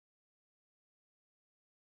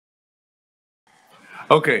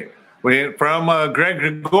Okay. From Greg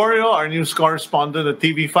Gregorio, our news correspondent at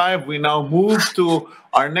TV5, we now move to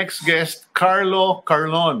our next guest, Carlo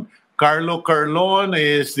Carlon. Carlo Carlon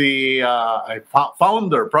is the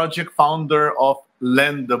project founder of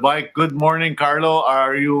Lend the Bike. Good morning, Carlo.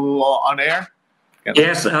 Are you on air?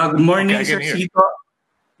 Yes. Good morning, okay, Sir Cito.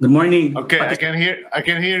 Good morning. Okay, I can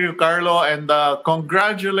hear you, Carlo, and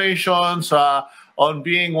congratulations on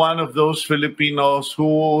being one of those Filipinos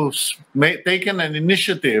who's taken an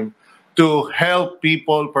initiative to help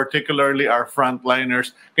people, particularly our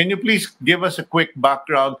frontliners. Can you please give us a quick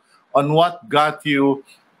background on what got you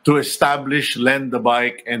to establish Lend the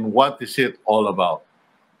Bike and what is it all about?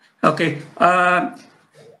 Okay.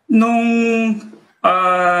 Nung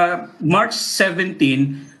March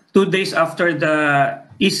 17, 2 days after the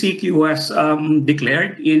ECQ was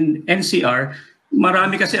declared in NCR,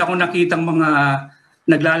 marami kasi ako nakitang mga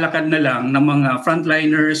naglalakad na lang ng mga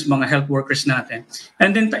frontliners, mga health workers natin.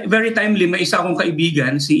 And then very timely, may isa akong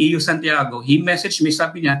kaibigan, si Iyo Santiago. He messaged me,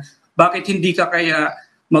 sabi niya, bakit hindi ka kaya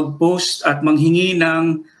mag-post at manghingi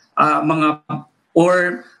ng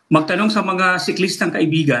or magtanong sa mga siklistang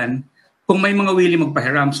kaibigan kung may mga willing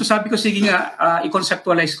magpahiram. So sabi ko, sige nga,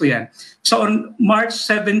 i-conceptualize ko yan. So on March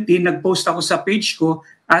 17, nag-post ako sa page ko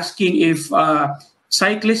asking if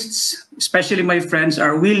cyclists, especially my friends,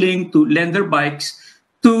 are willing to lend their bikes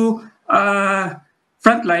to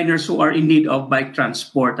frontliners who are in need of bike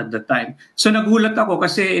transport at the time. So nagulat ako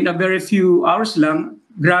kasi in a very few hours lang,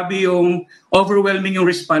 grabe yung overwhelming yung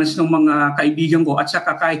response ng mga kaibigan ko at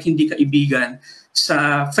saka kahit hindi kaibigan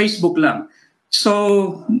sa Facebook lang.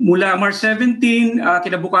 So mula March 17,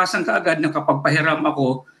 kinabukasan kaagad nakapagpahiram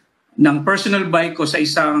ako ng personal bike ko sa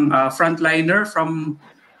isang frontliner from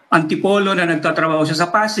Antipolo na nagtatrabaho siya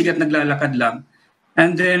sa Pasig at naglalakad lang.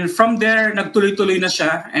 And then from there, nagtuloy-tuloy na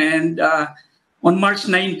siya. And on March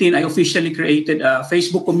 19, I officially created a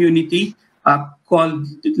Facebook community called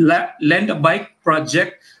Lend a Bike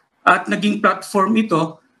Project. At naging platform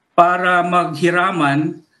ito para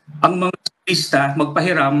maghiraman ang mga siklista,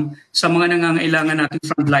 magpahiram sa mga nangangailangan nating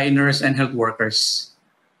frontliners and health workers.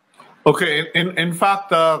 Okay. In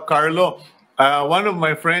fact, Carlo, one of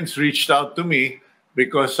my friends reached out to me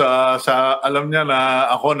because alam niya na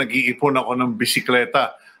ako nag-iipon ako ng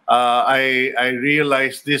bisikleta. I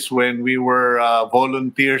realized this when we were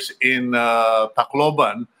volunteers in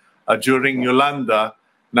Tacloban during Yolanda,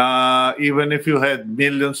 na even if you had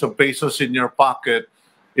millions of pesos in your pocket,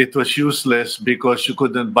 it was useless because you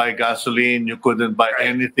couldn't buy gasoline, you couldn't buy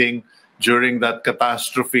anything during that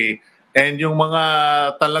catastrophe. And yung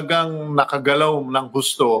mga talagang nakagalaw ng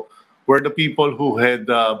gusto were the people who had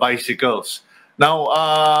bicycles. Now,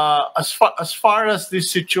 as far as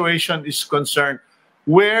this situation is concerned,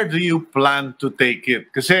 where do you plan to take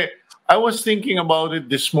it? Kasi I was thinking about it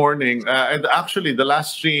this morning, and actually the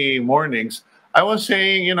last 3 mornings, I was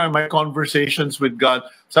saying, in my conversations with God,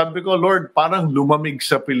 sabi ko, Lord, parang lumamig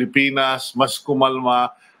sa Pilipinas, mas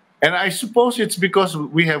kumalma. And I suppose it's because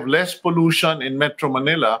we have less pollution in Metro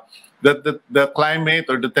Manila, that the climate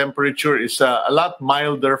or the temperature is a lot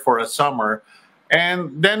milder for a summer.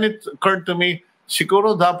 And then it occurred to me,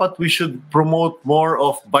 siguro dapat we should promote more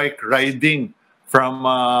of bike riding from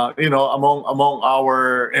among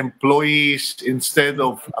our employees instead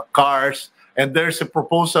of cars. And there's a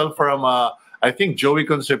proposal from I think Joey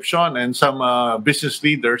Concepcion and some business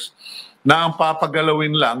leaders na ang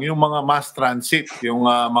papagalawin lang yung mga mass transit, yung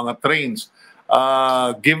mga trains.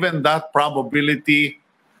 Given that probability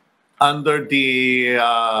under the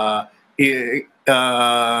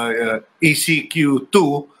ECQ2,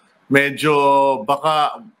 medyo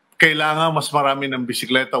baka kailangan mas marami ng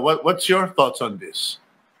bisikleta. What's your thoughts on this?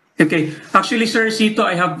 Okay. Actually, Sir Cito,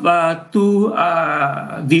 I have 2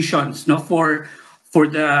 visions for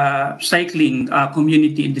the cycling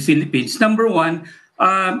community in the Philippines. Number 1,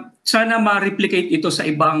 sana ma-replicate ito sa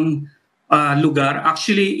ibang lugar.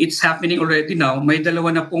 Actually, it's happening already now. May 2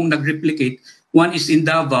 na pong nag-replicate. One is in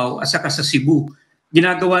Davao at saka sa Cebu.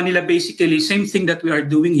 Ginagawa nila basically same thing that we are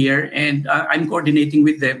doing here, and I'm coordinating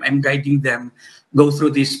with them. I'm guiding them go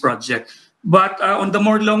through this project. But on the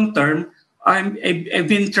more long term, I've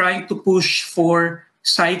been trying to push for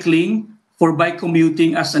cycling, for bike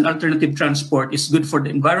commuting as an alternative transport. It's good for the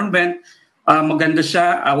environment. Maganda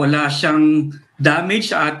siya, wala siyang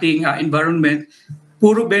damage sa ating environment.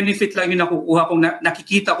 Puro benefit lang yung nakukuha kung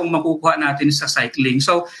nakikita kong makukuha natin sa cycling.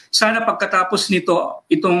 So sana pagkatapos nito,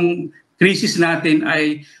 itong crisis natin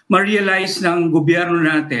ay ma-realize ng gobyerno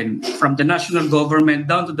natin from the national government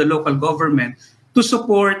down to the local government to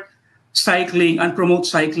support cycling and promote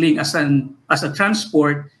cycling as a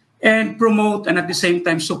transport and promote and at the same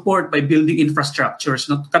time support by building infrastructures.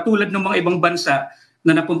 No? Katulad ng mga ibang bansa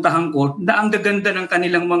na napuntahan ko na ang gaganda ng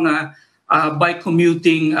kanilang mga bike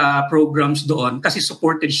commuting programs doon kasi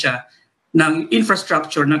supported siya ng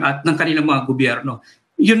infrastructure ng kanilang mga gobyerno.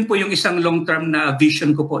 Yun po yung isang long-term na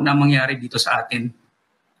vision ko po na mangyari dito sa atin.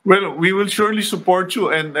 Well, we will surely support you.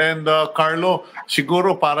 And Carlo,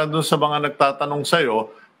 siguro para dun sa mga nagtatanong sa'yo,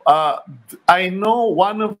 I know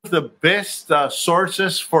one of the best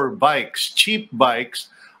sources for bikes, cheap bikes,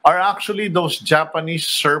 are actually those Japanese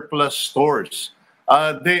surplus stores.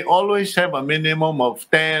 They always have a minimum of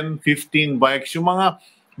 10, 15 bikes. Yung mga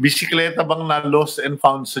bisikleta bang na lost and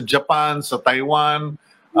found sa Japan, sa Taiwan,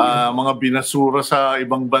 mga binasura sa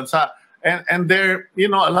ibang bansa. And there, you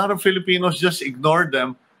know, a lot of Filipinos just ignore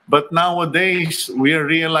them. But nowadays, we are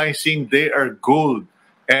realizing they are gold.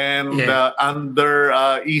 And under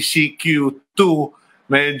ECQ2,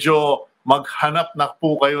 medyo maghanap na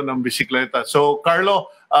po kayo ng bisikleta. So, Carlo,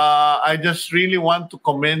 I just really want to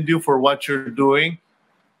commend you for what you're doing.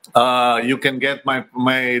 You can get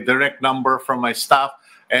my direct number from my staff.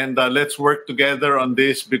 And let's work together on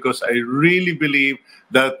this because I really believe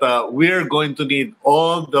that we are going to need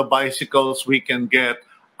all the bicycles we can get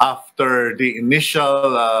after the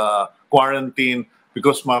initial quarantine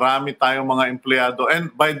because marami tayong mga empleyado. And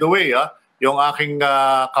by the way, yung aking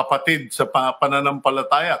kapatid sa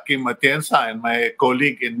pananampalataya, Kim Atienza, and my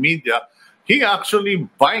colleague in media, he actually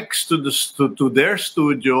bikes to their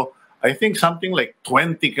studio, I think something like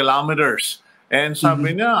 20 kilometers. And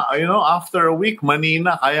sabi niya, you know, after a week,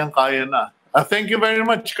 manina, kayang-kaya na. Thank you very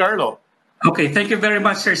much, Carlo. Okay, thank you very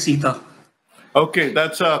much, Sir Cito. Okay,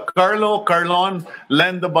 that's Carlo Carlon,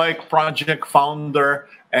 Lend the Bike Project founder,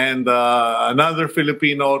 and another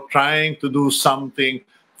Filipino trying to do something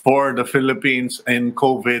for the Philippines in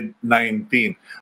COVID-19.